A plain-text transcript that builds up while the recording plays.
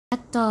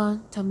At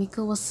dawn,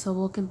 Tamiko was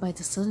awoken by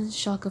the sudden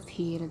shock of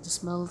heat and the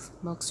smell of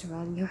smoke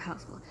surrounding her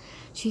house.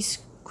 She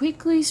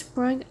quickly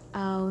sprang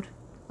out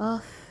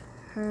of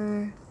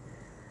her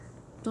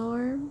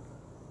dorm.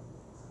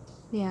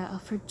 Yeah,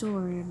 of her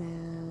dorm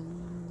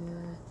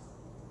and...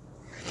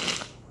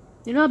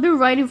 You know, I've been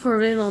writing for a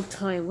really long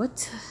time.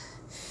 What?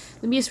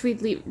 Let me just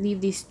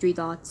leave these 3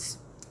 dots.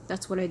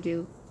 That's what I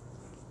do.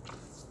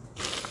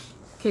 In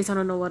case I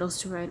don't know what else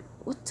to write.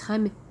 What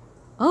time?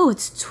 Oh,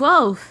 it's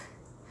 12.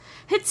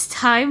 It's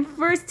time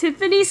for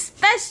Tiffany's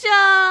special!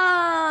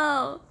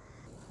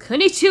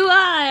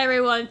 Konnichiwa,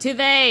 everyone.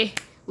 Today,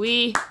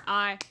 we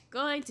are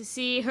going to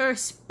see her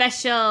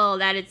special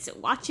that it's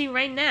watching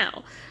right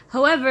now.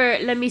 However,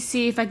 let me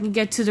see if I can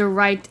get to the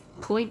right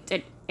point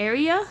and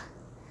area.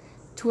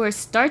 To where it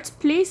starts,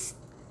 please.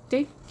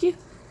 Thank you.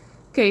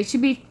 Okay, it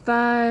should be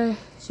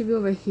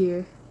over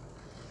here.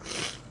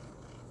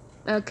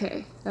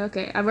 Okay.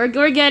 We're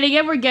getting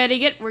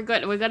it. We're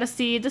gonna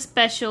see the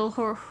special.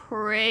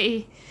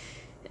 Hooray!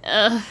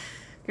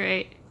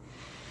 Great.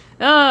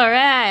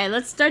 Alright,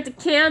 let's start the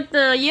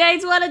countdown. You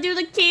guys wanna do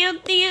the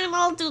countdown?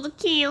 I'll do the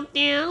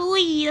countdown.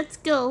 Wee, let's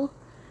go.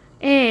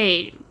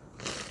 Hey.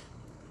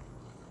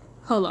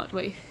 Hold on,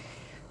 wait.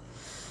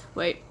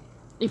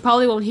 You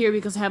probably won't hear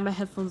because I have my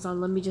headphones on.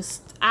 Let me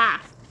just... I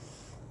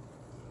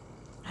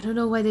don't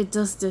know why it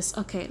does this.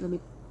 Okay, let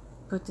me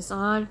put this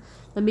on.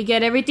 Let me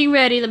get everything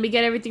ready.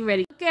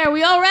 Okay, are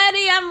we all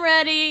ready? I'm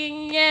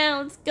ready.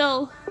 Yeah, let's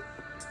go.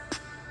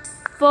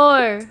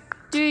 4,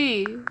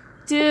 3,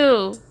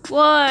 2,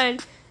 1.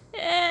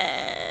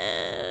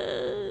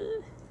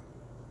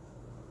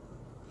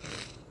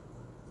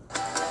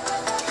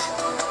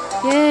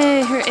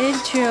 Yay, her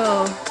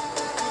intro.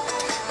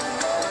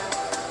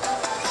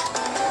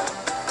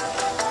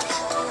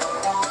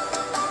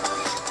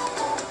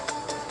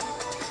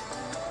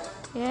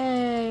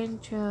 Yay,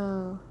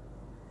 intro.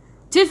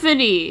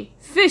 Tiffany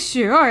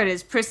Fisher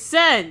Artist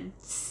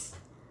presents.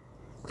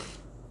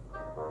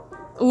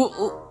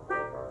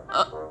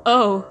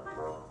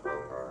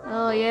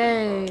 Oh,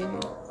 yay.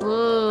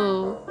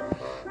 Whoa.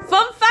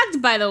 Fun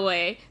fact, by the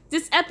way,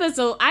 this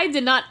episode, I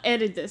did not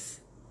edit this.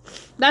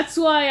 That's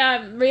why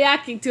I'm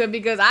reacting to it,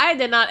 because I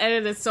did not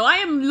edit this. So I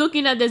am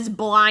looking at this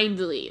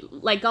blindly,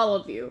 like all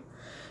of you.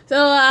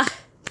 So,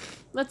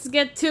 let's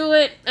get to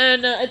it.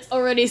 And it's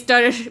already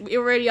started. We're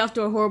already off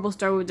to a horrible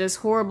start with this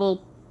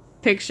horrible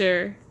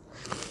picture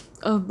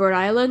of Bird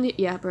Island.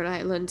 Yeah, Bird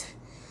Island.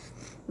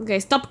 Okay,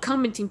 stop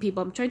commenting,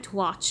 people. I'm trying to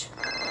watch.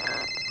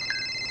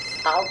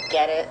 I'll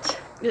get it.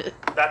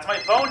 That's my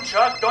phone,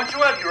 Chuck. Don't you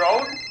have your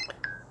own?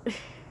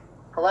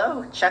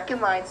 Hello, Chuck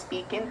in line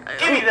speaking.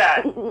 Give me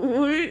that!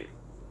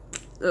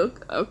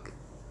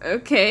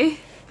 Okay.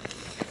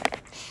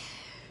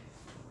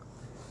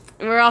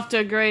 We're off to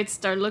a great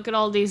start. Look at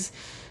all these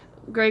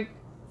great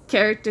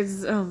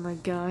characters. Oh my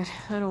god.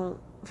 I don't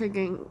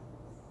freaking...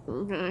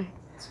 Okay.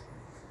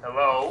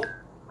 Hello?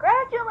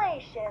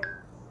 Congratulations!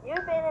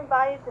 You've been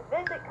invited to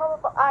visit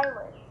Colorful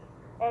Island.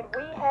 And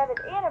we have an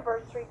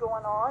anniversary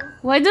going on.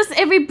 Why does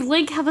every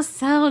blink have a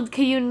sound?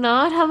 Can you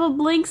not have a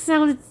blink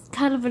sound? It's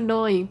kind of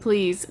annoying.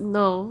 Please,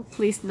 no.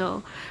 Please,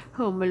 no.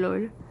 Oh, my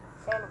lord.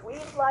 And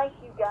we'd like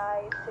you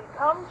guys to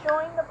come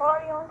join the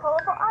party on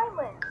Colorful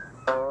Island.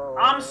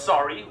 I'm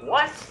sorry,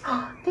 what?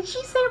 Did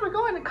she say we're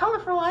going to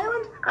Colorful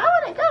Island? I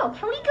want to go.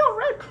 Can we go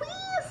right,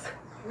 please?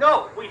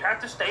 No, we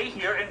have to stay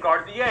here and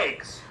guard the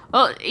eggs.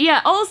 Oh,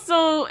 yeah.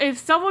 Also, if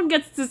someone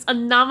gets this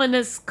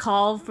anonymous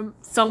call from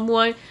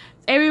someone,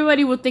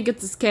 everybody would think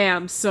it's a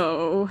scam,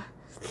 so...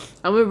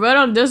 I mean, right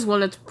on this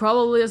one, it's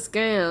probably a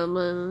scam,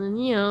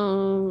 and, you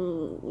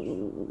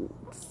know...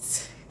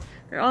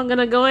 They're all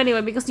gonna go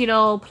anyway, because, you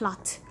know,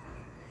 plot.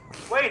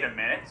 Wait a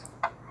minute.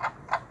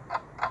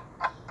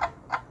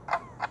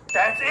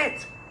 That's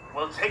it!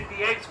 We'll take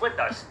the eggs with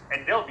us,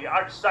 and they'll be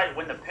out of sight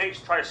when the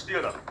pigs try to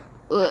steal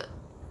them.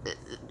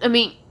 I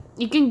mean,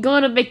 you can go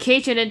on a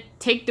vacation and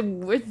take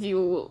them with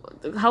you.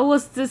 How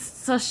was this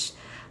such...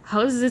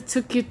 How does it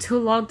took you too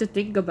long to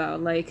think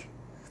about? Like,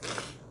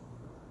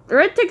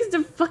 Red takes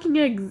the fucking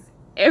eggs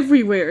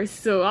everywhere,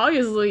 so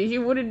obviously he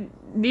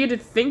wouldn't need to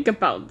think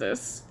about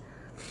this.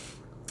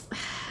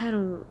 I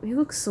don't... He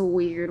looks so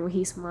weird when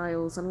he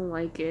smiles. I don't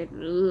like it.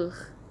 Ugh.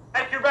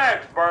 Pack your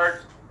bags,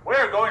 birds.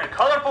 We're going to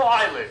Colorful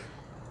Island.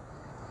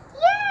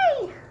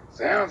 Yay!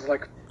 Sounds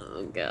like...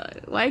 Oh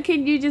god. Why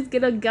can't you just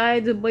get a guy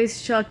to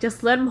voice Chuck?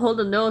 Just let him hold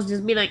the nose.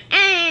 Just be like,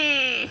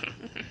 eh!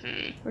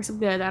 Or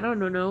something like that. I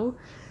don't know.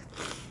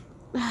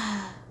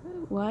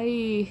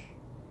 Why?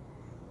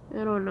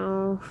 I don't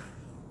know.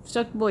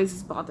 Chuck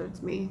voice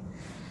bothers me.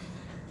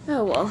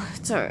 Oh well,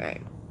 it's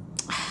alright.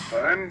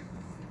 Fun?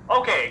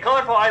 Okay,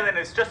 Colorful Island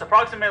is just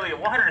approximately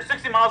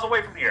 160 miles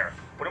away from here.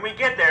 When we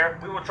get there,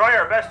 we will try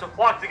our best to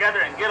flock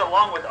together and get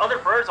along with other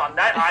birds on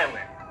that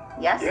island.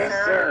 Yes, Yes,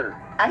 sir. sir.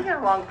 I get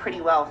along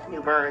pretty well with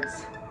new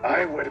birds.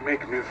 I would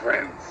make new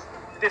friends.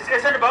 This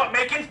isn't about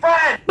making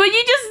friends! But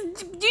you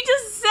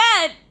just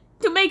said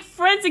to make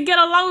friends and get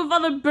along with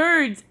other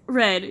birds,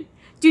 Red.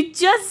 You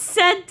just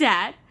said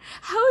that.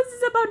 How is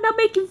this about not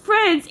making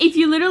friends if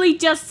you literally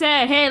just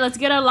said, hey, let's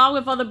get along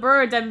with other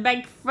birds and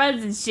make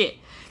friends and shit?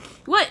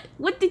 What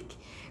did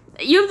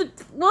you,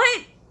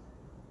 what?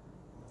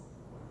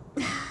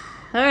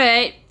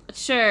 Alright,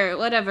 sure,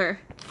 whatever.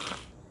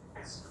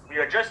 We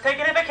are just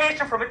taking a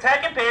vacation from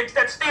attacking pigs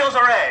that steals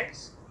our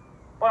eggs.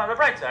 But on the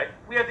bright side,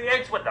 we have the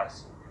eggs with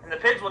us. And the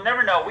pigs will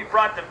never know we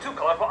brought them to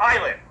Colorful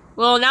Island.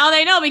 Well, now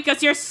they know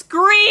because you're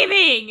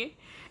screaming!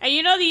 And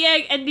you know the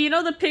egg, and you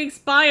know the pigs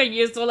spy on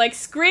you, so like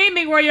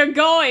screaming where you're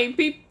going,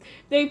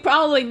 they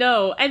probably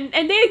know. And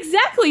they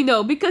exactly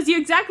know because you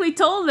exactly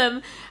told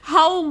them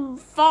how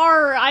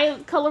far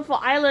Colorful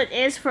Island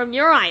is from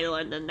your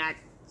island and that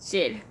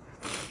shit.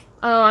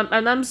 Oh,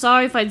 I'm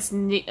sorry if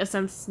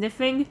I'm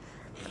sniffing.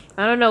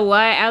 I don't know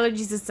why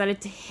allergies decided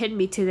to hit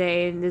me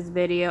today in this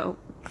video.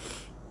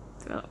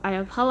 So I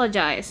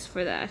apologize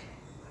for that.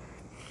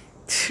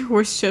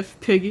 Was Chef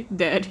Pig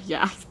dead?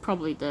 Yeah, he's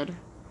probably dead.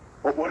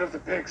 But what if the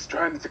pig's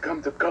trying to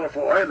come to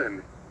Colorful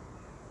Island?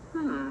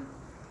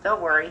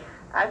 Don't worry.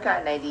 I've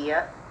got an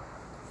idea.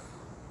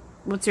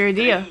 What's your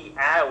idea? 3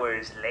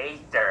 hours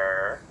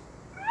later.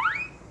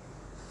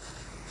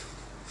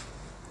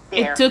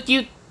 There. It took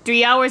you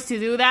 3 hours to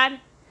do that?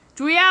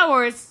 3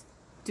 hours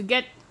to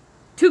get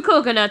 2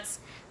 coconuts,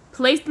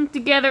 place them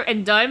together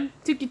and done?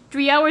 Took you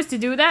 3 hours to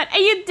do that?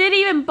 And you didn't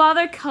even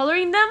bother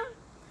coloring them?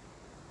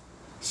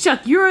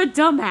 Shuck, you're a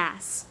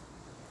dumbass.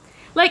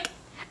 Like,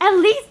 at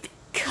least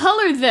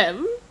color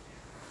them.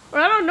 Or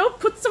I don't know,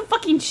 put some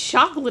fucking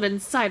chocolate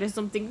inside or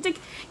something. Like,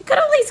 you could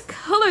at least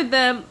color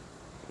them.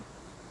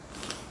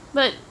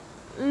 But,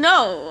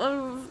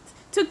 no.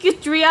 Took you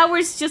 3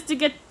 hours just to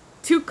get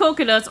 2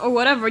 coconuts or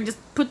whatever, just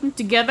put them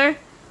together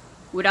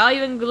without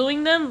even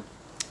gluing them.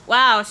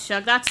 Wow,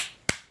 Shuck, that's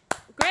a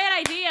great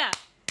idea.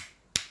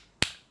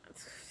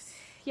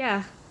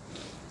 Yeah.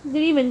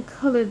 Didn't even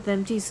color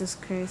them, Jesus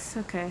Christ.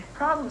 Okay.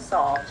 Problem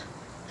solved.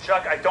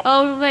 Chuck, I don't.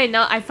 Oh, wait,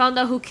 now I found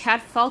out who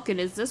Cat Falcon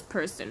is, this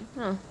person.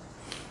 Huh.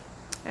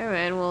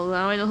 Alright, well,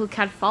 now I know who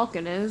Cat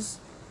Falcon is.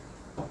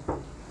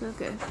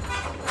 Okay.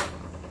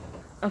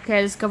 Okay,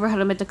 I discovered how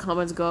to make the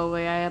comments go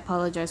away. I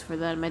apologize for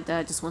that. My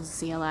dad just wants to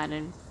see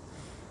Aladdin.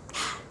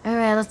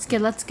 Alright, let's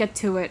get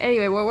to it.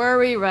 Anyway, where were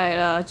we?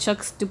 Right,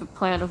 Chuck's stupid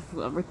plan of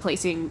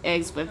replacing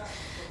eggs with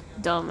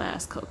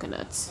dumbass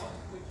coconuts.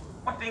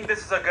 I think this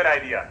is a good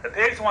idea. The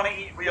pigs want to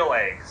eat real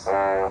eggs.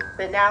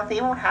 But now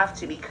they won't have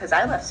to because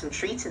I left some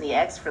treats in the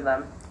eggs for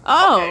them.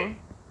 Oh!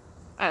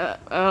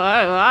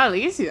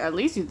 Okay. At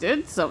least you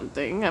did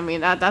something. I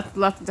mean, that's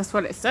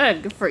what it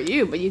said. Good for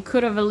you. But you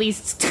could have at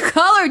least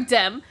colored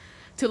them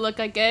to look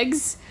like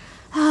eggs.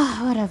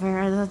 Whatever.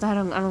 I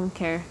don't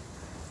care.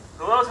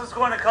 Who else is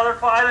going to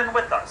Colorful Island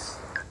with us?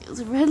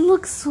 Red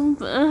looks so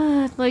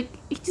bad. Like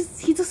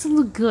he doesn't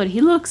look good. He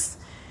looks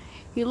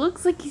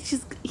like he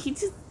just.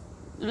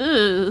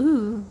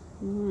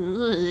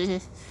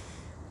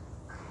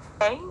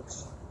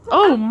 Thanks.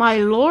 Oh my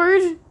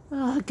lord!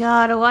 Oh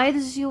god, why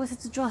does she always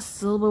have to draw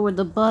Silver with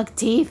the buck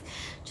teeth?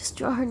 Just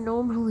draw her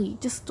normally.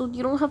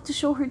 You don't have to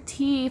show her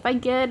teeth. I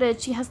get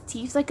it. She has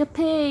teeth like a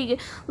pig.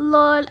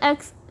 Lol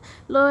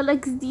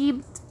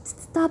XD.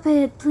 Stop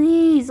it,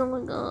 please. Oh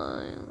my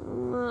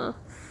god.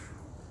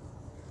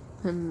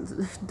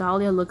 And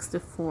Dahlia looks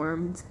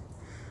deformed.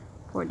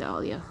 Poor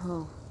Dahlia.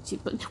 Oh,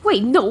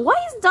 wait, no. Why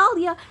is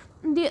Dahlia?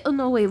 Oh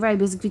no, wait, right,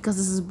 because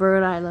this is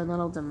Bird Island, none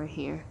of them are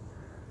here.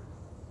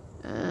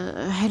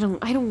 I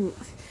don't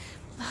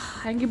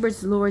Angry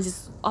Birds lore is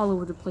just all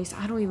over the place.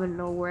 I don't even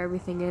know where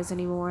everything is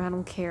anymore. I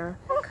don't care.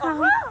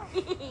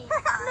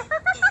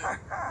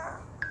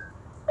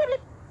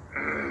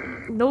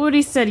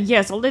 Nobody said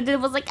yes. All they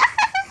did was like,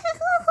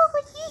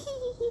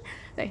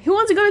 who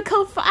wants to go to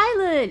Colorful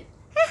Island?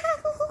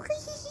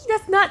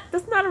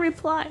 That's not a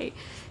reply.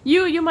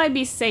 You might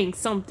be saying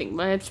something,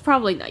 but it's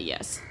probably not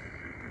yes.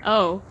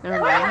 Oh,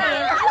 never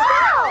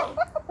mind.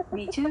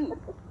 Me too.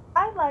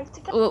 I'd like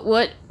to go.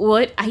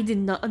 What? I did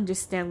not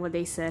understand what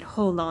they said.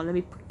 Hold on, let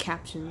me put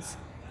captions.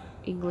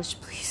 English,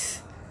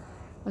 please.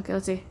 Okay,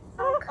 let's see.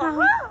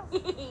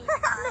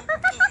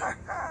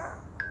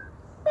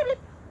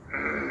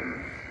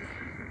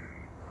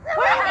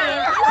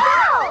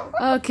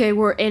 Okay,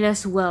 we're in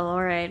as well,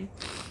 alright.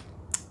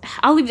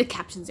 I'll leave the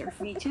captions there.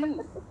 Me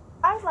too.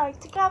 I'd like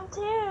to come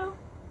too.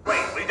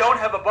 Wait, we don't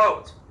have a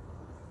boat.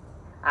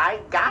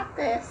 I got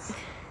this.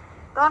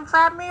 Don't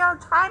trap me or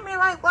tie me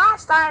like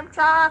last time,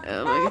 Chuck.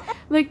 Oh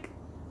my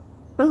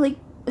god.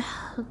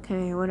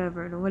 Okay,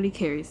 whatever. Nobody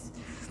cares.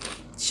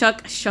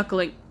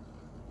 Shuckling.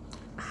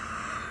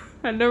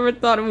 I never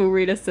thought of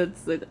Marita said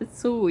so.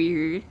 It's so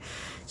weird.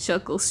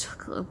 Shuckle.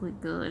 Oh my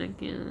god, I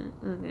can't.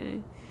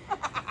 Okay.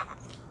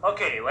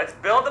 Okay, let's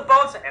build the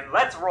boats and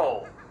let's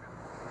roll.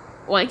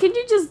 Why can't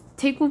you just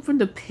take one from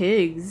the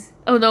pigs?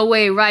 Oh no,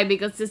 wait, right,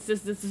 because this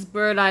is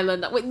Bird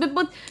Island. Wait,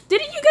 but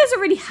didn't you guys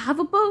already have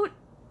a boat?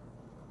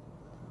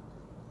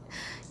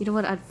 You know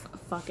what?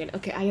 Fuck it.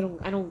 Okay, I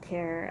don't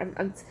care.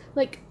 I'm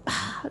like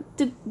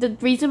the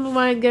reason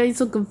why I'm getting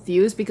so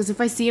confused because if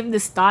I see him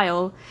this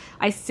style,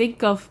 I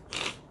think of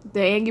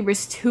the Angry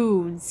Birds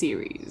toon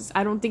series.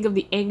 I don't think of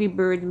the Angry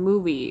Birds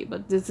movie,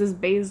 but this is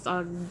based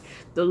on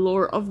the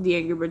lore of the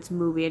Angry Birds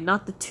movie and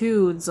not the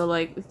toon. So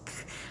like, I'm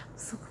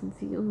so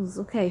confused.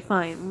 Okay,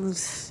 fine.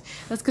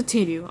 Let's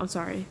continue. I'm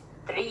sorry.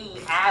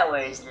 3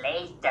 hours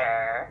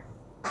later.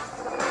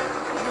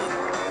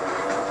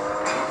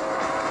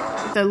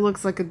 That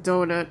looks like a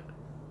donut.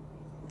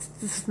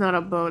 This is not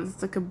a boat.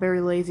 It's like a very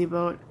lazy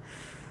boat.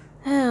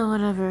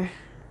 Whatever.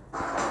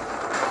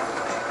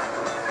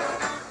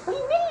 We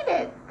made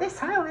it!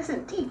 This island is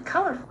indeed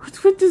colorful.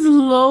 What's with this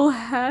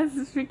low-ass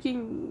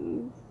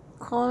freaking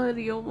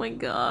quality? Oh my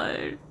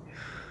god.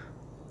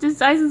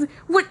 This ice is...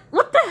 What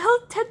the hell?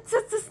 Ted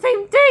says the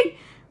same thing!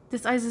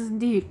 This ice is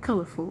indeed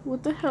colorful.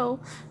 What the hell?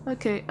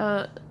 Okay,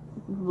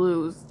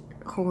 blues.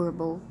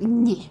 Horrible.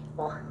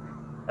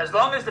 As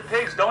long as the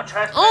pigs don't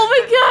trespass. Oh my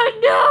god,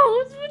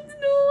 no!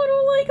 No, I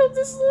don't like how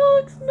this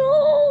looks.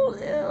 No!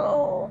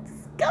 Ew.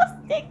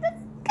 Disgusting!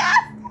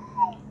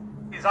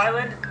 Disgusting! This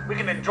island, we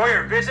can enjoy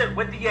our visit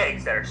with the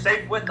eggs that are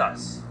safe with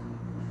us.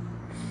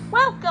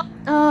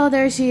 Welcome. Oh,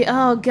 there she.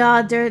 Oh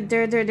god, there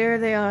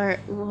they are.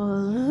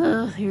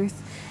 Well,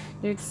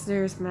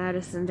 there's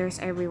Madison. There's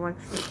everyone.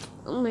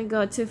 Oh my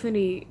god,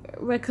 Tiffany.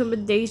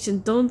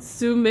 Recommendation: don't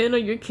zoom in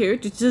on your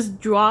characters.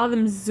 Just draw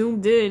them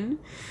zoomed in.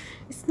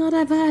 It's not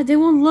that bad. They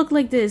won't look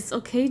like this.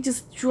 Okay,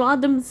 just draw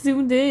them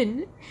zoomed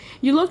in.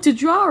 You love to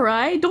draw,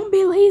 right? Don't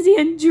be lazy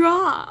and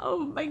draw.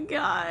 Oh my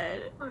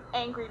god.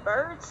 Angry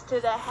Birds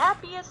to the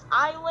happiest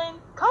island,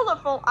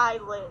 colorful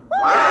island.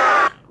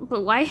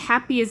 But why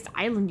happiest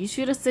island? You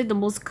should have said the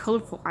most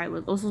colorful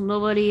island. Also,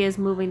 nobody is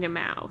moving their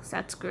mouths.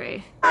 That's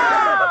great.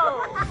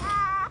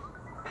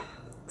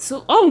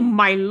 So, oh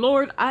my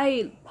lord,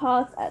 I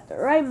paused at the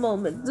right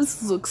moment.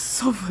 This looks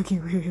so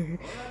fucking weird.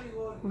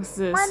 What's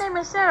this? My name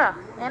is Sarah,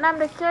 and I'm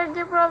the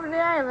caregiver of the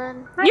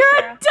island. Hi, You're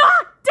Sarah. a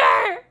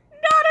doctor!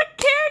 Not a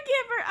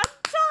caregiver! A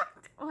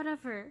doctor!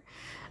 Whatever.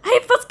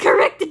 Aphel's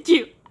corrected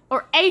you!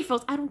 Or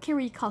Aphel's, I don't care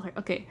what you call her.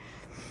 Okay.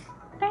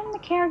 I'm the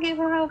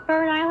caregiver of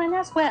Bird Island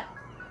as well.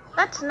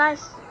 That's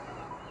nice.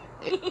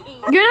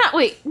 You're not,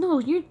 wait,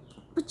 no,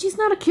 but she's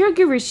not a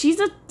caregiver. She's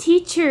a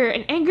teacher,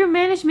 an anger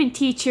management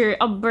teacher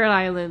of Bird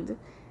Island.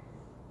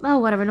 Oh,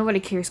 whatever, nobody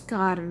cares.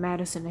 God,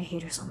 Madison, I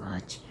hate her so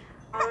much.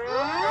 Who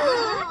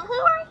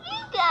are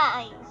you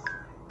guys?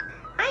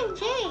 I'm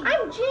Jane.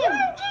 I'm Jim.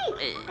 I'm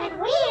G. And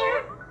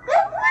we're the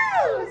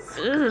Blues.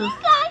 Ugh. You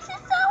guys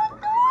are so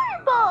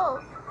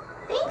adorable.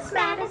 Thanks,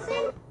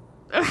 Madison.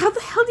 How the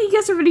hell do you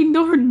guys already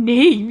know her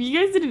name? You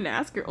guys didn't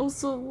ask her.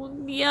 Also,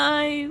 the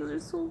eyes are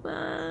so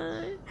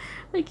bad.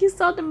 Like, you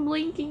saw them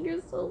blinking,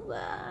 you're so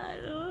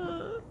bad.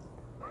 Ugh.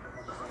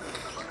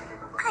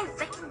 I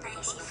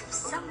recognize you from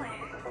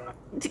somewhere.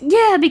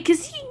 Yeah,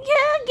 because get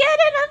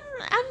it?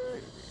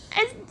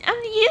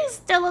 I'm used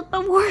still at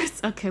the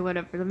worst. Okay,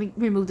 whatever. Let me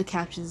remove the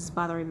captions. It's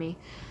bothering me.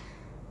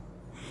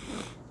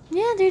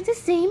 Yeah, they're the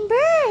same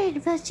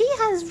bird, but she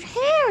has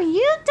hair.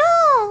 You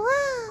don't.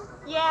 Wow.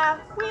 Yeah,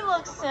 we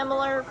look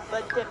similar,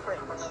 but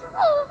different.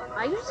 Oh,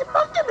 are you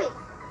supposed to be?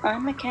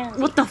 I'm Mackenzie.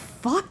 What the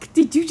fuck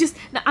did you just?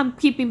 No, I'm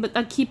keeping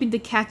the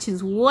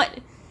captions. What?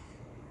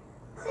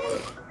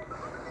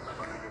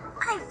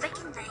 I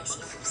recognize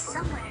you from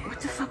somewhere. What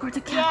the fuck were the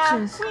Yeah,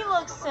 captions? we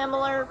look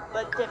similar,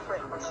 but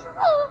different.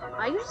 Oh,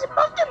 are you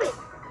supposed to be?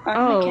 I'm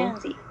Oh.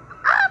 Mackenzie.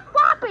 I'm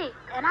Poppy,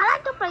 and I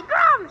like to play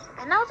drums,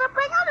 and also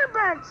bring other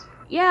birds.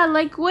 Yeah,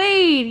 like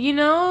Wade, you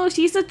know,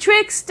 she's a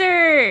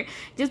trickster.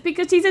 Just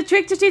because she's a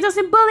trickster, she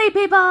doesn't bully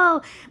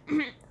people.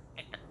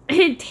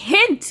 Hint,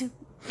 hint,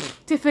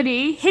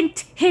 Tiffany.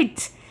 Hint,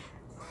 hint.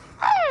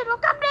 Hey,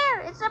 look up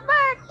there. It's a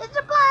bird. It's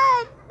a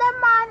plane. Never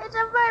mind. It's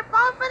a bird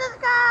falling from the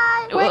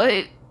sky.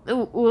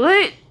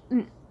 What?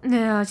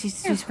 No,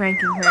 she's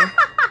pranking her.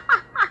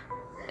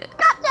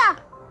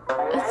 Gotcha.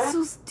 It's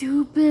so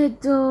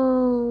stupid,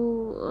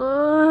 though.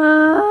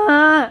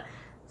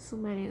 So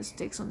many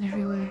mistakes on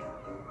everywhere.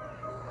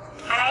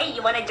 Hey,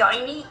 you wanna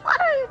join me? What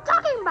are you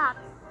talking about?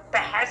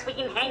 Perhaps we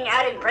can hang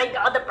out and prank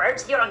all the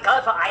birds here on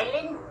Colorful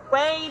Island?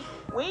 Wade,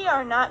 we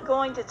are not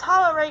going to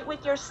tolerate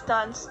with your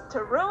stunts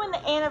to ruin the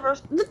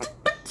anniversary. But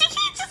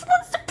he just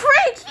wants to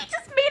prank. He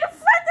just made a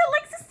friend that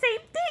likes the same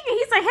thing. And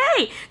he's like,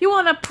 hey, you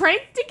want to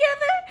prank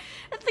together?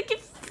 I'm thinking,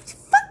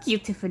 fuck you,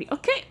 Tiffany.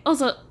 Okay.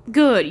 Also,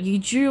 good. You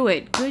drew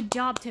it. Good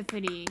job,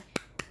 Tiffany.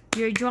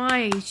 You're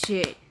drawing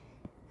shit.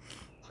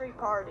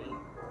 Party.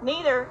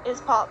 Neither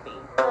is Poppy.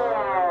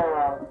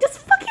 Just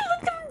fucking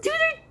let them do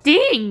their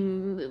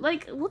thing.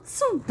 Like, what's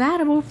so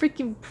bad about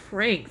freaking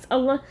pranks?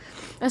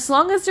 As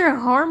long as they're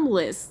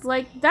harmless.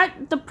 Like,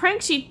 the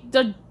prank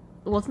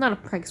well, it's not a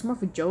prank, it's more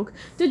of a joke.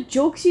 The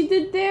joke she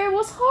did there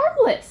was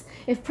harmless.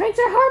 If pranks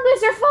are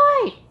harmless, they're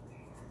fine.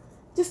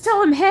 Just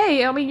tell him,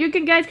 hey, I mean, you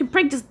guys can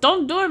prank, just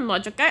don't do it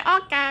much, okay?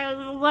 Okay,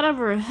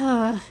 whatever.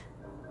 I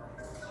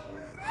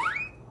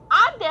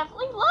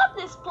definitely love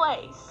this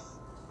place.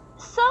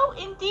 So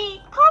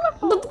indeed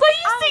colorful. But why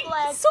you I'm think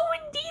glad- so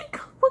indeed?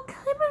 What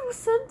kind of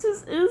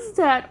sentence is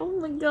that? Oh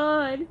my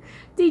god.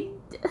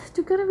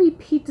 They're gonna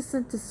repeat the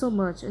sentence so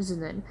much,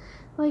 isn't it?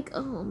 Like,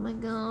 oh my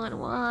god,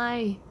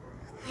 why?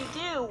 You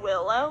do,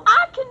 Willow.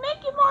 I can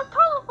make it more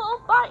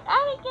colorful by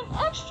adding an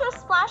extra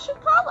splash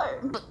of color.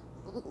 But,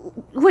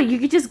 wait,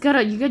 you just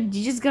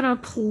gonna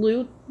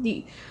pollute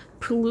the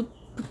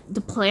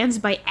plants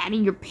by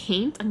adding your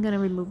paint? I'm gonna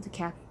remove the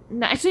cat.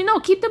 No, actually, no,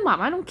 keep them up.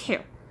 I don't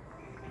care.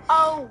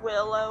 Oh,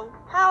 Willow,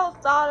 how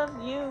thought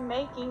of you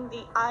making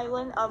the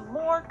island a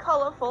more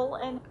colorful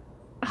and...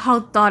 How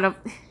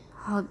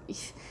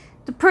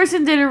the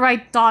person didn't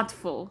write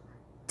thoughtful.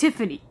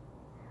 Tiffany.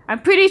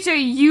 I'm pretty sure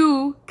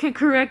you can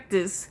correct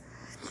this.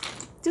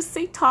 Just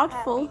say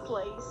thoughtful. happy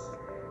place.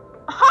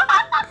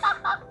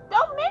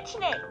 Don't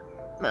mention it.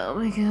 Oh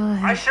my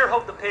god. I sure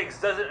hope the pigs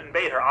doesn't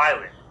invade her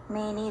island.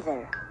 Me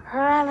neither.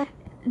 Her island.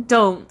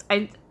 Don't.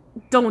 I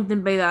don't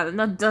invade that.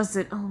 That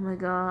doesn't. Oh my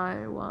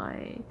god.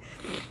 Why?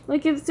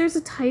 Like, if there's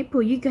a typo,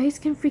 you guys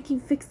can freaking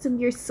fix them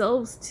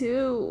yourselves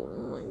too.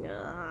 Oh my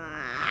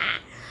god.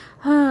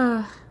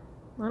 I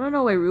don't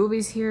know why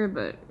Ruby's here,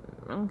 but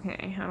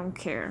okay. I don't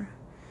care.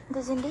 It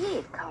is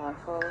indeed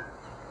colorful.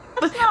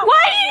 But why do you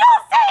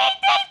don't say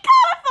indeed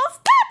colorful?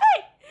 Stop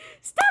it!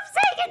 Stop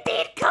saying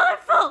indeed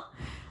colorful!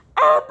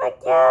 Oh my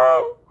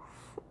god!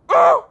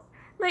 Oh!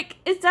 Like,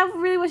 is that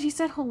really what she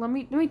said? Hold on,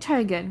 let me try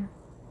again.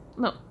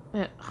 No,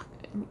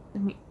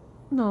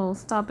 no,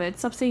 stop it.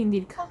 Stop saying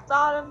indeed. I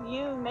thought of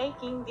you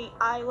making the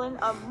island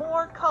a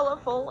more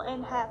colorful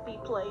and happy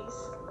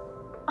place.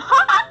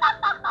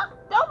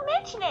 Don't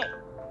mention it.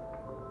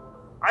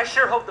 I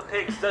sure hope the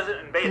pigs doesn't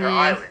invade her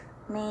island.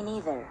 Me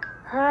neither.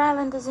 Her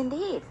island is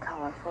indeed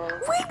colorful.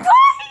 Wait,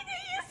 why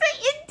did you say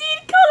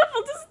indeed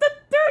colorful? This is the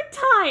third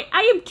time.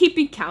 I am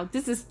keeping count.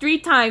 This is 3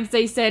 times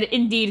they said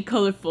indeed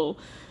colorful.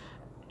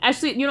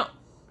 Actually, you know,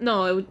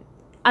 no,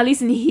 at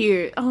least in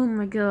here. Oh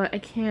my god, I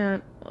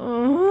can't.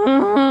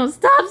 Oh,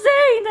 stop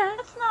saying that.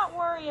 Let's not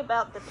worry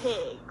about the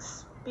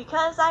pigs,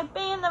 because I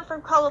banned them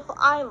from Colorful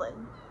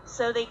Island,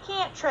 so they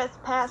can't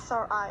trespass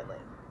our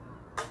island.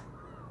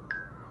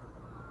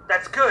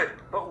 That's good,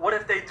 but what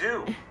if they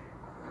do?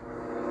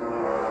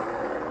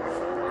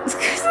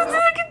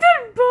 Look at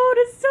that boat,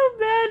 it's so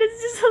bad.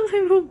 It's just a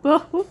little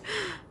boat.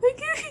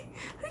 Look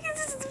at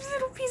this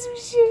little piece of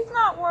shit. Let's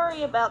not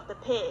worry about the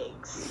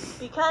pigs,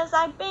 because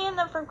I banned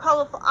them from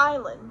Colorful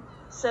Island,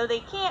 so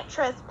they can't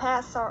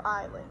trespass our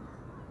island.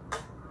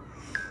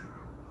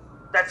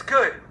 That's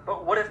good,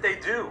 but what if they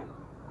do?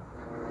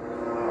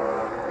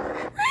 Look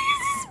at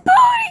this boat,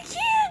 I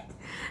can't!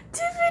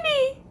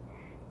 Tiffany,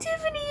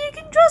 you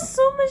can draw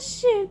so much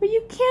shit, but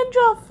you can't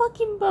draw a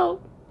fucking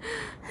boat.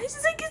 It's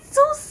just like, it's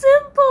so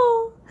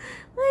simple.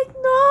 Like,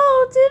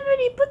 no,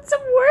 Tiffany, put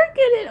some work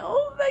in it.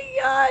 Oh my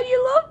god,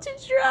 you love to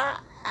draw.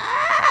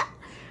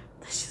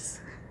 That's just,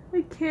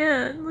 I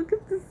can't. Look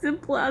at this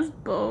simple ass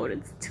boat.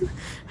 It's too,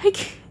 I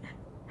can't.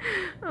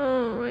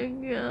 Oh my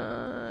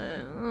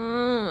god.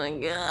 Oh my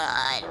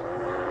god.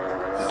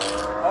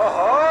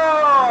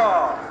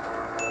 Aha!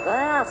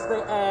 That's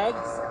the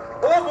eggs.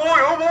 Oh boy,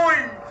 oh boy!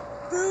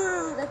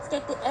 Ooh, let's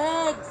get the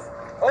eggs.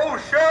 Oh,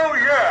 shell,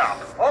 yeah!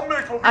 I'll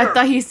mix with I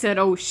thought he said,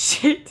 oh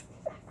shit.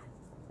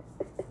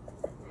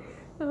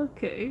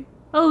 Okay.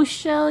 Oh,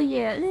 shell,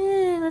 yeah.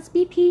 Let's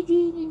be PG,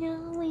 you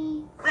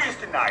know. Freeze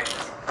tonight.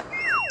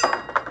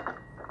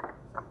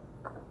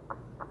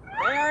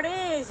 There it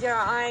is, Your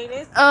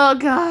Highness. Oh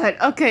god.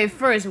 Okay,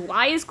 first,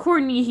 why is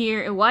Courtney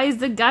here and why is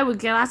the guy with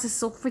glasses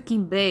so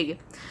freaking big?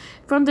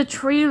 From the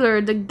trailer,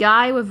 the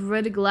guy with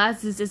red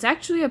glasses is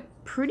actually a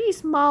pretty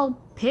small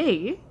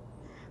pig.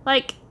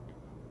 Like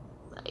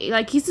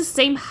he's the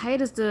same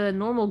height as the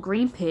normal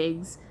green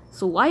pigs.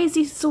 So why is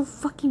he so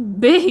fucking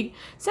big?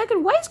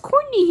 Second, why is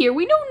Courtney here?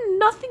 We know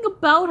nothing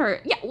about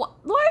her. Yeah, why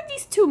are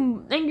these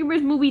 2 Angry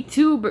Birds movie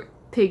 2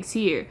 pigs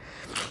here?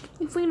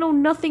 If we know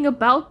nothing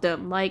about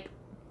them, like...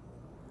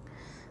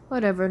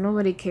 Whatever,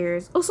 nobody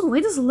cares. Also, why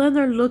does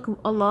Leonard look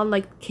a lot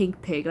like King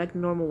Pig, like the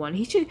normal one?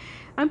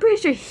 I'm pretty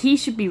sure he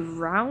should be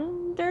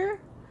rounder.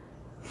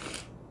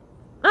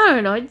 I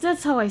don't know,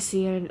 that's how I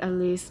see it, at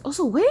least.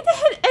 Also, why are the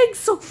head eggs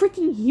so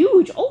freaking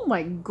huge? Oh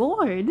my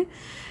god.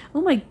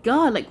 Oh my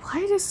god, like,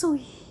 why are they so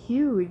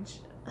huge?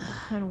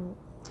 I don't...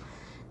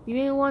 The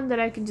only one that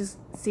I can just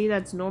see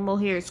that's normal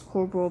here is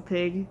Corporal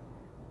Pig.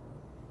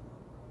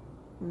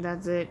 And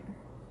that's it.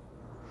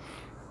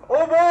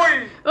 Oh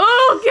boy!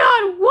 Oh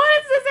god, what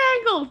is this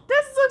angle?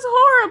 This looks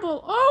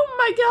horrible. Oh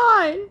my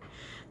god.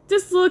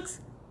 This looks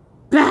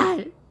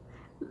bad.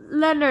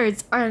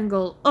 Leonard's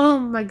angle. Oh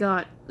my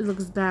god. It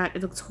looks bad.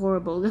 It looks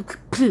horrible. Look.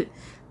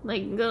 My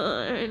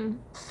god.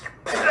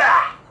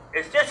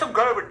 Is this some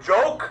kind of a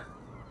joke?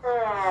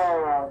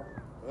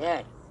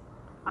 Yeah.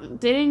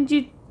 Didn't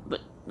you...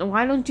 But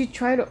why don't you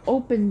try to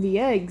open the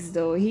eggs,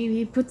 though?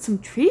 He put some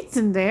treats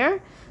in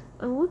there.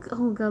 Oh, look.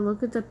 Oh god,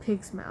 look at the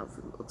pig's mouth.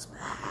 It looks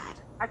bad.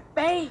 A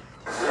fake.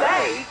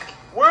 Fake?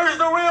 Where's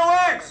the real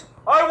eggs?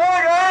 I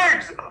want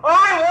eggs!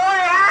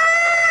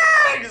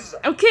 I want eggs!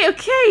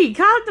 Okay,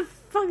 calm the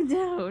fuck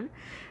down.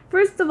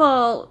 First of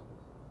all,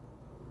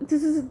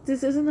 this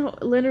isn't how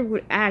Leonard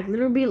would act.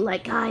 Leonard would be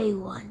like, I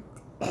want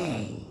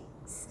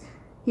eggs.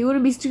 He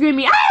wouldn't be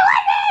screaming, I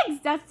want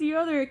eggs! That's the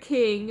other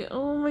king.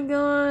 Oh my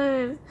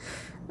god.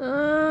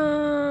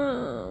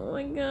 Oh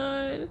my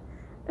god.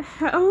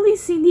 I've only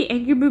seen the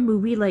Angry Bird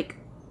movie like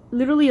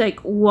literally like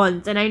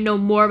once, and I know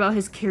more about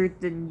his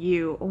character than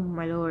you. Oh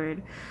my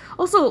lord.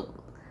 Also,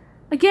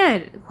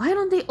 again, why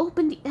don't they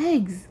open the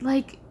eggs?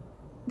 Like,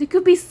 there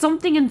could be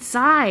something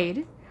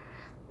inside.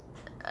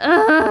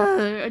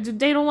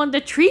 They don't want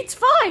the treats?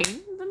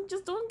 Fine. Then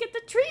just don't get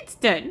the treats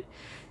then.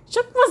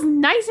 Chuck was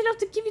nice enough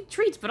to give you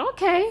treats, but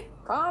okay.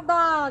 Calm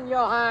down,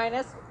 Your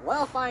Highness.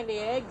 We'll find the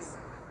eggs.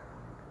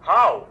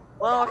 How?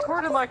 Well,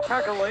 according to my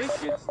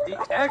calculations, the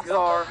eggs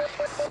are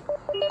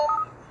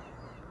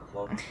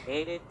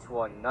located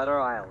to another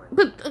island.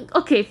 But,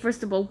 okay,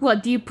 first of all,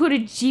 what? Do you put a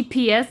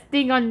GPS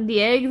thing on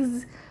the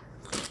eggs?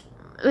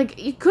 Like,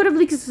 you could have,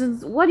 like,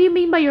 what do you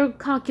mean by your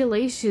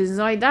calculations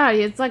like that?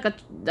 It's like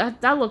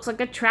that looks like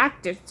a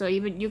tractor. So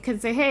even you can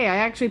say, hey,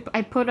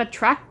 I put a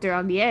tractor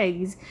on the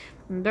eggs.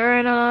 They're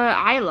in an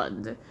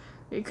island.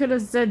 You could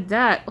have said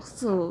that.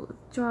 Also,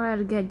 draw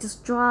it again.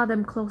 Just draw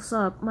them close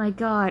up. My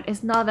god,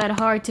 it's not that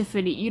hard,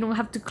 Tiffany. You don't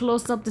have to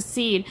close up the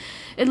scene.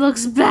 It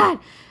looks bad.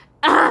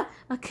 Ah!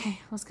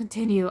 Okay, let's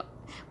continue.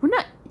 We're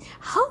not...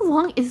 How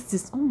long is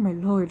this? Oh my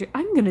lord,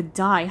 I'm gonna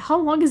die. How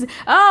long is it?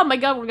 Oh my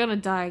god, we're gonna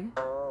die.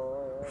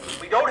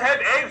 We don't have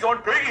eggs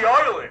on Piggy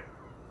Island.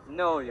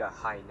 No, Your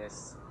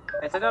Highness.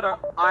 It's another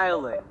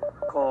island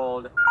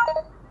called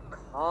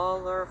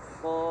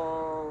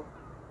Colorful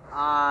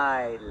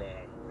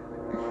Island.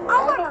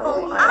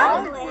 Colorful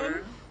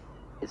Island?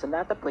 Isn't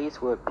that the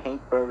place where a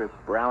pink bird with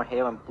brown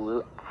hair and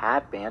blue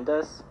hat banned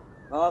us?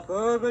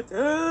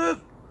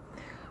 Affirmative!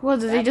 Well,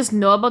 do they just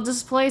know about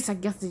this place? I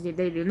guess they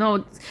do.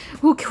 No,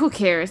 who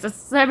cares?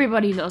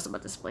 Everybody knows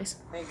about this place.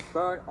 Pink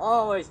bird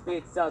always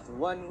beats us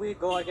when we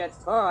go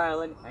against her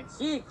island, and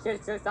she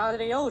kicks us out of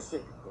the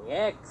ocean. The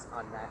eggs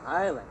on that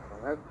island,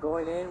 but we're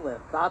going in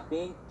without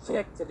being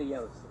kicked to the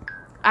ocean.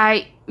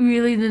 I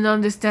really didn't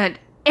understand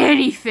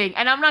anything,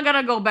 and I'm not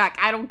gonna go back.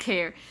 I don't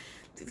care.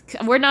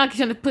 We're not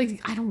gonna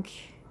play. I don't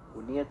care.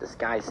 We need a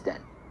disguise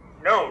then.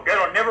 No,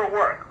 that'll never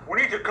work.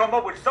 We need to come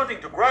up with something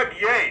to grab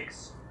the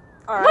eggs.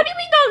 Right. What do you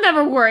mean that'll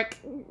never work?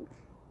 You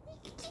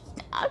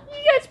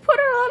guys put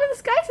her on in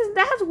disguises.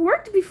 That has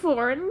worked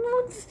before.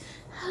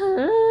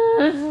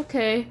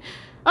 Okay.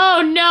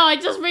 Oh no, I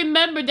just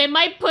remembered they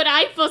might put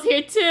Eiffels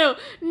here too.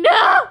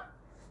 No!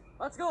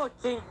 Let's go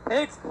with King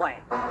Pig's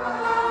plan.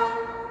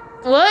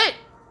 What?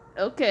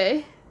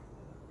 Okay.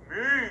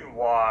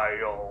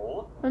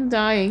 Meanwhile... I'm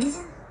dying.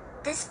 Isn't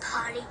this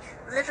party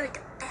literally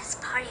the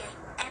best party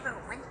I ever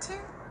went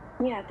to?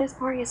 Yeah, this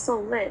party is so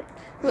lit.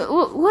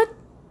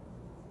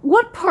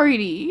 What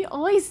party?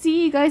 All I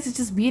see you guys is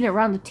just being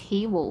around the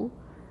table.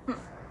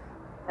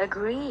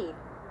 Agreed.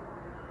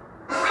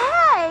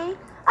 Hey,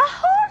 a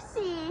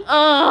horsey!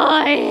 Oh,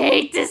 I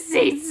hate this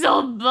scene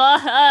so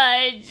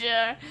much.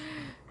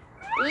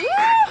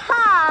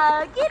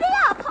 Yeehaw! Giddy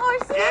up,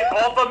 horsey! Get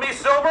off of me,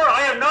 Silver!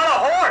 I am not a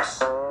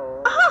horse!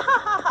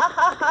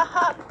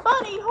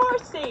 Funny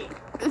horsey!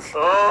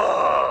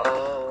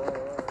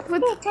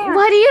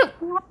 Why do you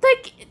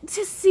like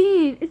to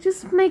see? It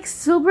just makes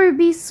Silver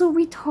be so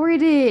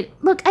retarded.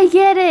 Look, I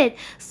get it.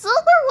 Silver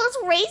was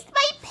raised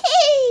by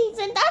pigs,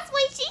 and that's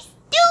why she's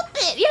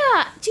stupid!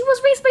 Yeah, she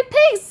was raised by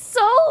pigs,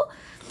 so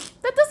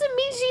that doesn't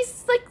mean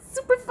she's like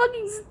super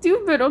fucking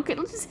stupid. Okay,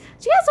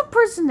 she has a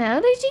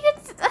personality.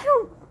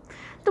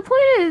 The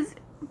point is,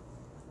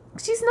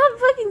 she's not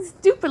fucking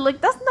stupid.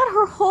 Like, that's not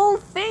her whole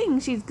thing.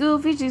 She's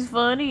goofy, she's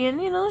funny, and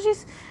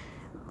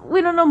we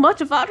don't know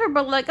much about her,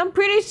 but like, I'm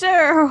pretty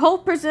sure her whole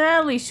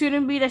personality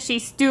shouldn't be that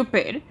she's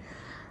stupid.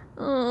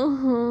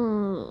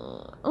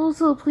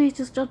 Also, please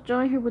just stop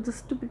drawing her with the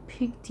stupid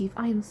pig teeth.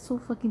 I am so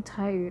fucking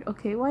tired.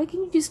 Okay, why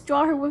can't you just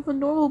draw her with a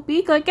normal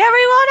beak like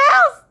everyone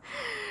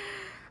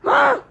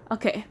else?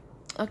 Okay,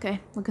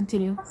 we'll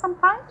continue. Some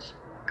punch?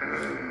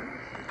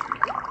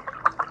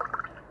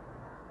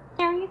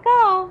 There you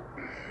go.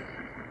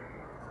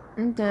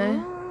 Okay.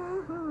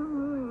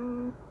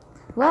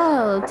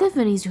 Wow,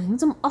 Tiffany's doing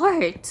some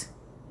art.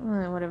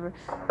 Whatever.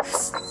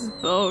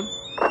 Bone.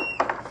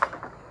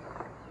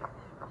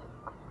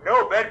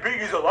 No bad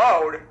piggies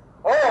allowed.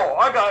 Oh,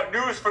 I got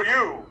news for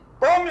you.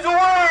 Bums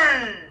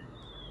away!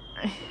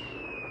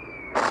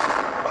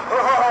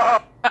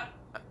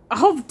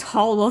 How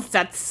tall was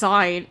that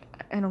sign?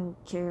 I don't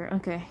care.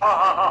 Okay.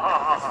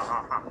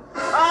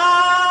 Ah!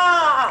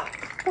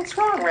 What's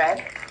wrong,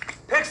 Red?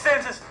 Pig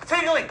senses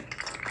tingling.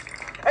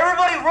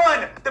 Everybody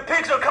run! The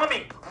pigs are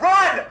coming!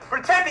 Run!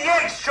 Protect the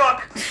eggs,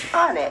 Chuck!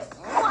 On it.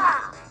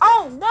 Wow!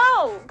 Oh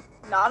no!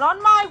 Not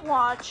on my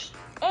watch.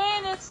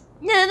 And it's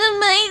Not on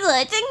my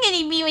watch. I'm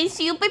gonna be my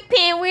super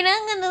parent.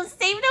 I'm gonna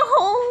save the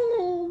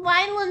whole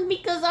island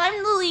because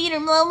I'm the leader,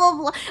 blah blah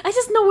blah. I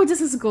just know where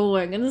this is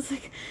going, and it's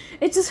like,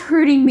 it's just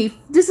hurting me.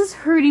 This is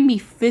hurting me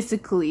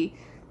physically,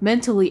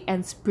 mentally,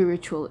 and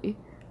spiritually.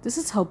 This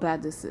is how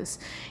bad this is.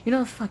 You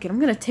know, fuck it. I'm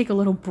gonna take a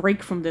little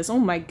break from this. Oh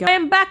my god. I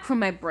am back from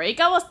my break.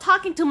 I was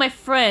talking to my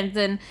friends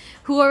and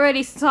who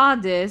already saw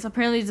this.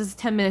 Apparently this is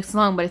 10 minutes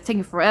long, but it's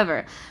taking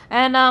forever.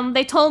 And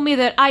they told me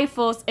that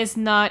Eiffels is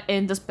not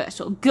in the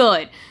special.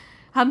 Good.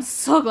 I'm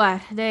so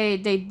glad they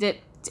did.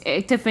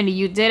 Tiffany,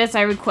 you did as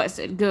I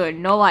requested. Good,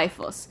 no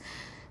IFOs.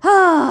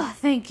 Ah,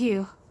 thank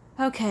you.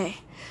 Okay.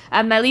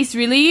 I'm at least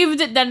relieved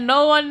that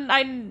none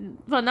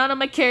of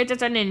my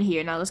characters are in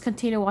here. Now let's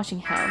continue watching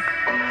Hell.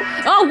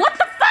 Oh, what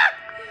the fuck?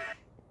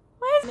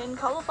 Why is in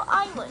Colorful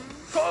Island.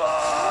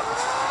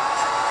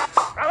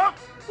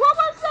 What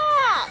was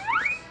that?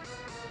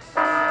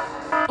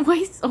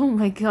 oh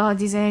my god,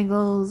 these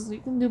angles. You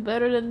can do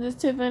better than this,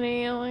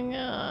 Tiffany. Oh my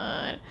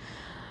god.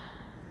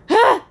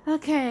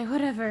 Okay,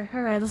 whatever.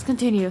 Alright, let's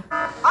continue.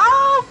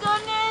 Oh,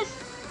 goodness.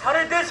 How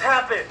did this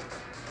happen?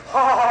 Ha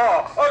ha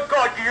ha! I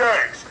got the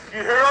eggs!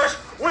 You hear us?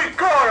 We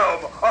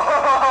got them! Ha ha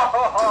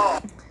ha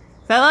ha!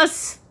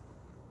 Fellas,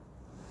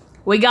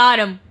 we got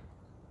him.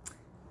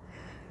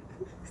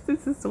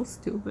 This is so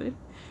stupid.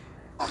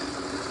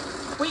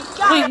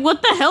 Wait,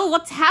 what the hell?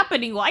 What's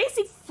happening? Why is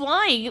he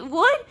flying?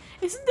 What?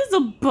 Isn't this a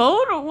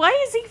boat? Or why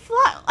is he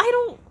flying? I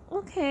don't...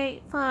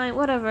 Okay, fine,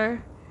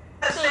 whatever.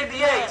 Let's save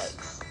the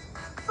eggs!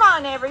 Come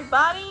on,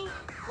 everybody.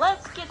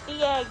 Let's get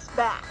the eggs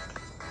back.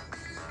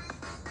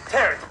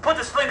 Terrence, put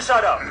the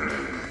slingshot up.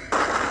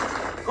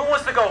 Who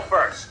wants to go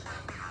first?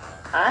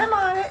 I'm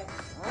on it.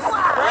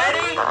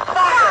 Ready?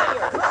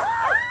 Fire!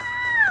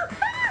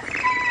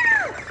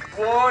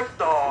 What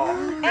the?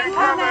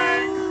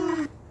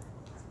 Incoming!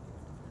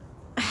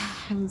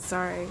 I'm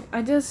sorry.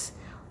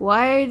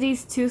 Why are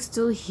these two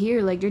still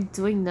here? Like, they're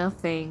doing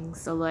nothing.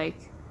 So,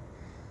 like...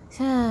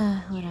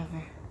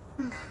 whatever.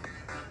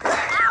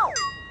 Ow!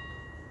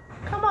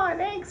 Come on,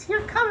 eggs.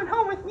 You're coming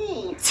home with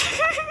me.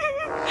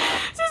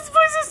 This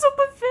voice is so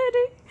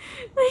pathetic.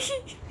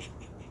 Like...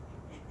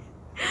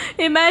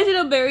 Imagine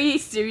a very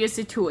serious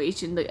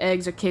situation. The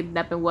eggs are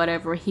kidnapped and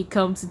whatever. He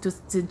comes into a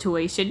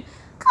situation.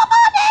 Come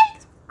on,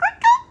 eggs! You're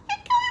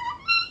coming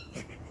with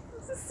me!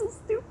 This is so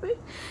stupid.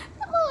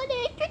 Come on,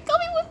 eggs! You're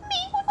coming with me!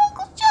 With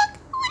Uncle Chuck!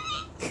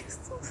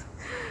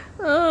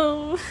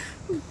 Oh,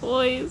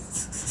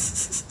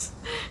 boys.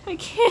 I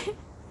can't.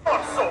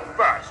 Not so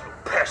fast, you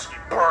pesky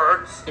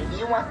birds! If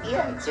you want the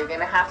eggs, you're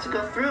gonna have to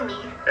go through me.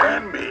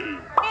 And me.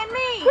 And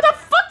me. Where the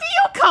fuck do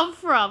you come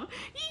from?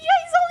 You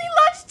guys only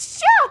launched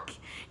Chuck!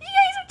 You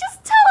guys are just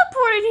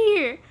teleported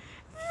here!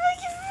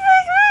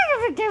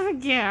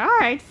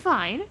 Alright,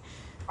 fine.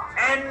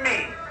 And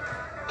me!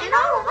 And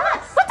all of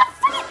us. What the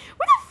fuck?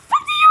 Where the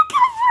fuck do you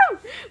come from?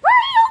 Where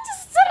are you all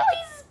just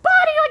suddenly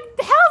spawning like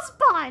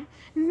Hellspawn?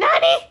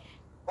 Nani?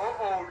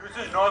 Uh-oh, this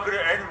is not gonna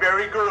end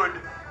very good.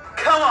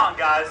 Come on,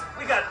 guys.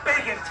 We got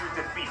bacon to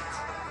defeat.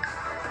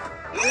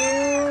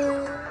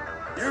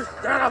 You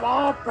should have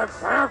all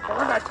prepared for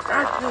the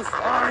attack, you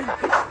swine!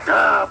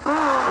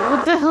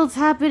 What the hell's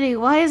happening?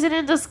 Why is it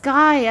in the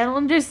sky? I don't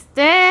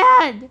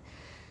understand.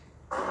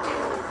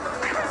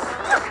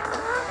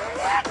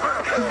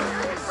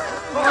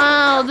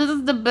 Wow, this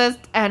is the best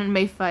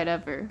anime fight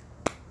ever.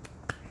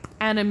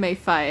 Anime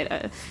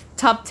fight.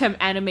 Top 10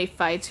 anime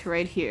fights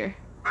right here.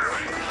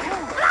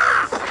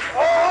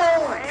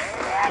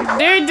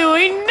 They're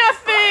doing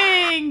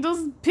nothing!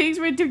 Those pigs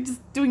right there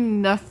just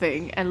doing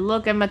nothing. And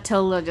look at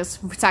Matilda just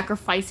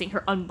sacrificing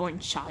her unborn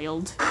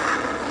child.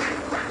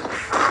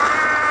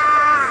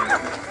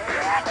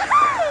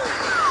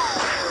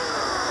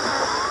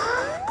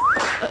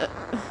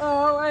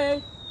 Oh,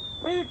 wait!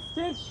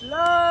 Pigs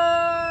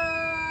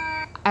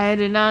fly! I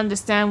did not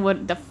understand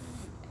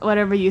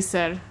whatever you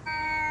said.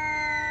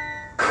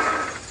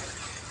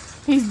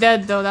 He's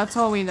dead though, that's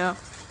all we know.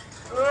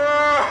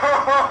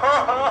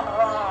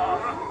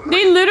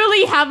 They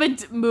literally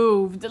haven't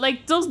moved.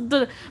 Like those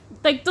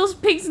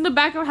pigs in the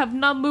background have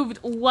not moved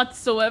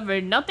whatsoever.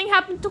 Nothing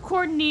happened to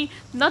Courtney.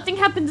 Nothing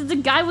happened to the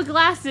guy with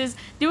glasses.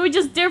 They were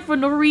just there for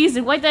no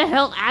reason. Why the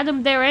hell add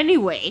them there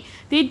anyway?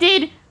 They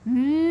did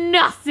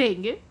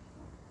nothing.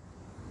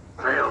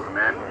 Failed,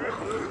 man.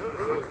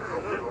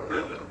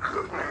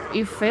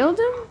 You failed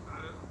him?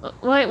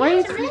 Why are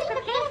you...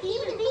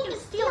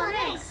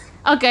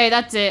 Okay,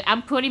 that's it.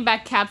 I'm putting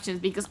back captions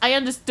because I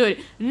understood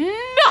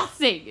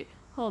nothing.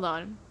 Hold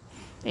on.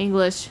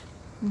 English.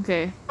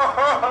 Okay.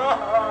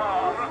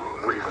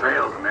 We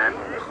failed, man.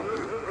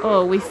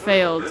 Oh, we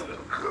failed.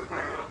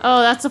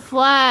 Oh, that's a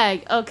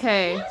flag.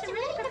 Okay.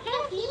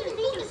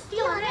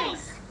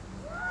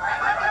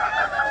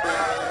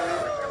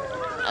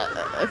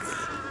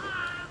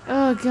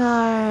 Oh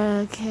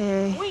god,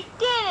 okay. We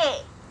did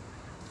it!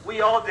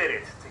 We all did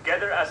it,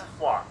 together as a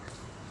flock.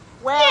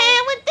 Well,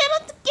 yeah, we did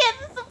it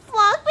together as a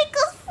flock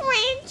because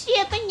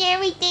friendship and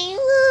everything.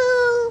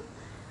 Woo!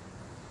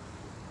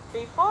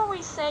 Before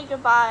we say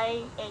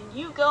goodbye and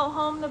you go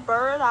home to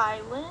Bird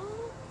Island,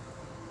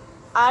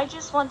 I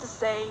just want to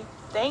say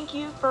thank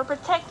you for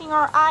protecting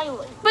our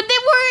island. But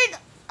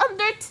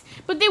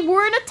they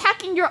weren't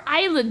attacking your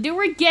island. They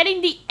were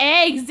getting the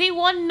eggs. They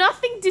want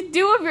nothing to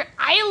do with your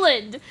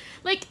island.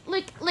 Like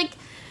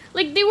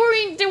they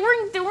weren't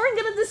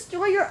gonna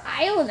destroy your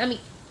island. I mean,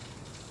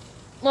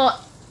 well,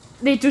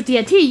 they threw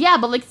TNT, yeah,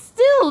 but like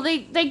still,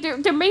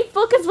 their main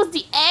focus was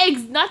the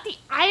eggs, not the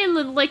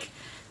island. Like,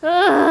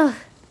 ugh.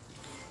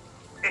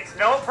 It's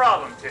no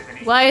problem,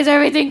 Tiffany. Why is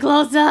everything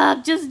close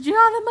up? Just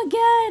draw them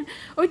again.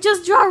 Or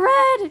just draw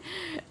red.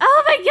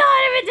 Oh my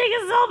god, everything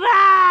is so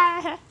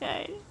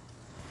bad.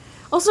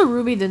 Also,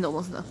 Ruby did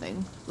almost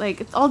nothing.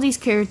 Like, all these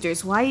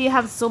characters. Why do you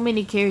have so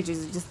many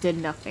characters that just did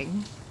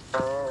nothing?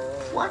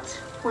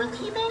 What? We're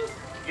leaving?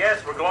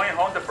 Yes, we're going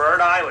home to Bird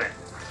Island.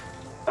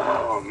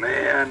 Oh,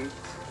 man.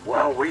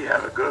 Well, we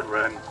had a good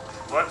run.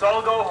 Let's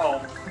all go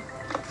home.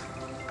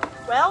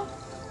 Well,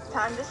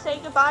 time to say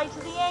goodbye to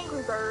the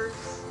Angry Birds.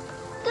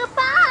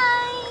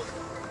 Goodbye.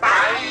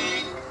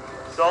 Bye.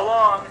 So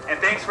long, and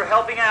thanks for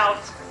helping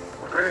out.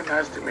 Very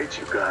nice to meet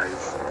you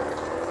guys.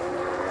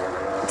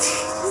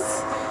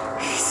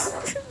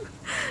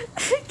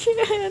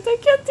 I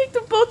can't take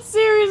the boat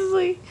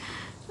seriously.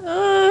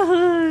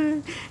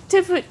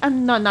 Tiffany,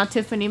 no, not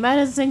Tiffany.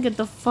 Madison, get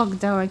the fuck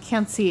down. I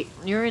can't see it.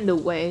 You're in the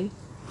way.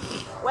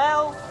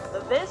 Well,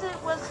 the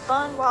visit was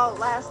fun while it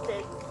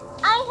lasted.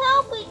 I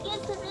hope we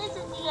get to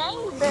visit the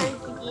Angry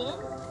Birds again.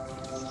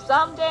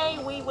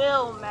 Someday we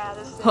will,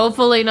 Madison.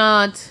 Hopefully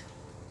not.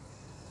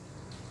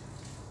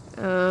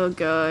 Oh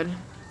god.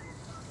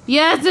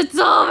 Yes, it's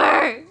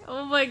over!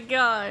 Oh my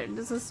god,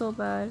 this is so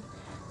bad.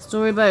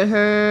 Story by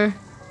her.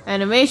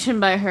 Animation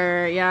by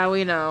her. Yeah,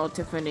 we know,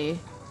 Tiffany.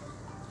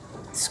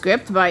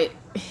 Script by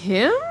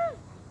him?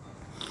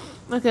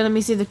 Okay, let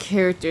me see the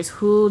characters.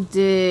 Who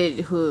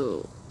did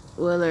who?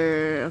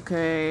 Willer,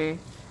 okay.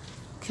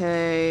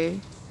 Okay.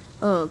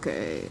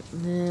 Okay.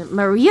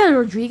 Maria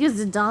Rodriguez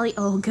and Dolly.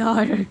 Oh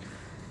god.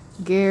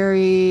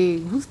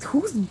 Gary. Who's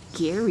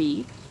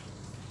Gary?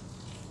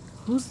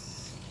 Who's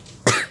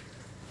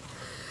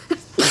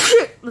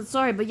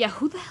sorry, but yeah,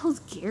 who the hell's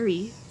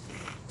Gary?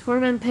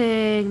 Torment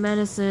Pig,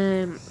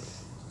 Medicine.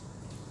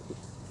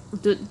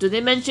 Do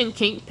they mention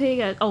King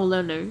Pig? Oh,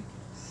 Leonard.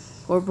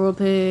 Corporal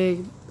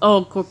Pig.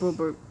 Oh, Corporal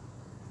Bird.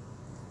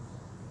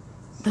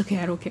 Okay,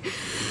 I don't care.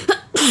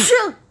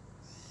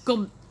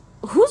 Go.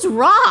 Who's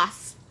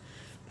Ross?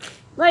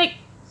 Like,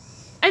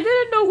 I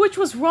didn't know which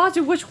was Ross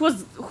and which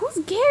was... Who's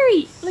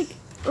Gary? Like,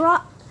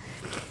 Ross...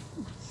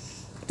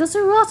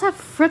 Doesn't Ross have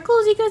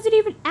freckles? You guys didn't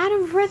even add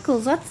him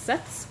freckles.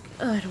 That's...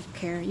 I don't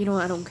care. You know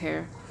what? I don't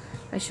care.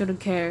 I shouldn't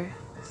care.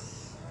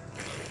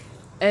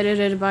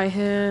 Edited by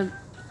him.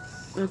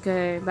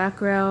 Okay,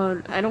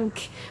 background. I don't...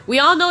 We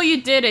all know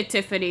you did it,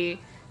 Tiffany.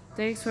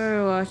 Thanks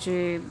for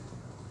watching.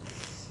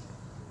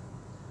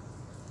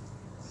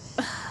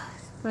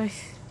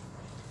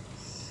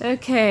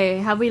 Okay,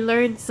 have we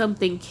learned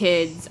something,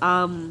 kids?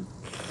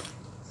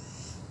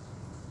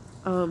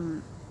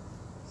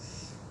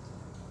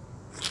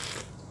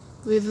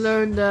 We've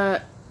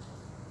learned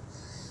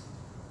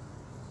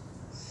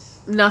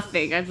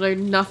nothing. I've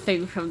learned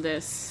nothing from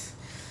this.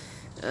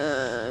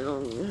 I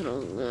don't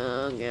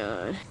oh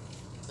god.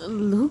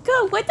 Luca?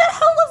 Why the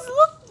hell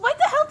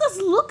does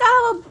Luca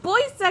have a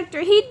voice actor?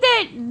 He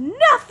did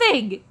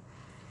nothing!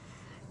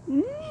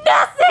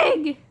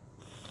 Nothing!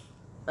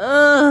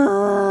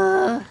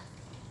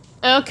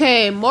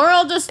 Okay,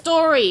 moral of the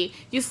story.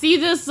 You see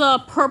this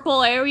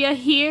purple area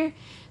here?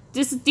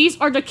 These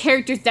are the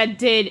characters that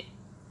did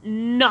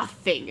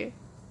nothing.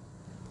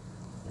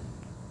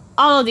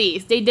 All of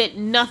these, they did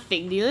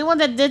nothing. The only one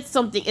that did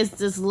something is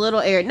this little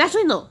area.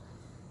 Actually, no.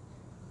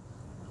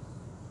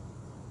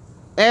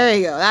 There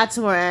you go. That's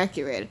more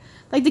accurate.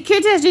 Like, the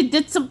character that actually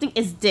did something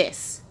is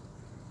this.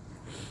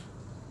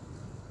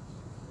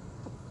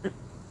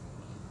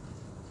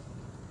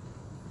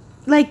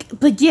 Like,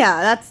 but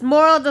yeah, that's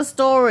moral of the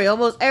story.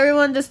 Almost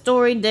everyone in the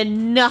story did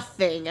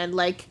nothing. And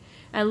like,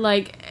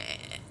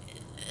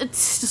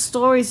 it's, the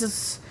story's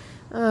just,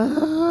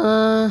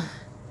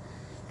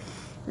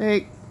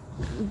 like,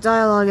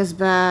 dialogue is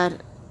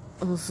bad.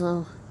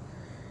 Also,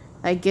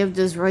 I give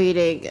this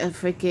rating a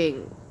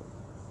freaking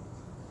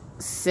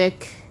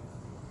 6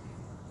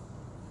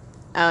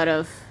 out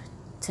of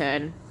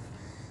 10.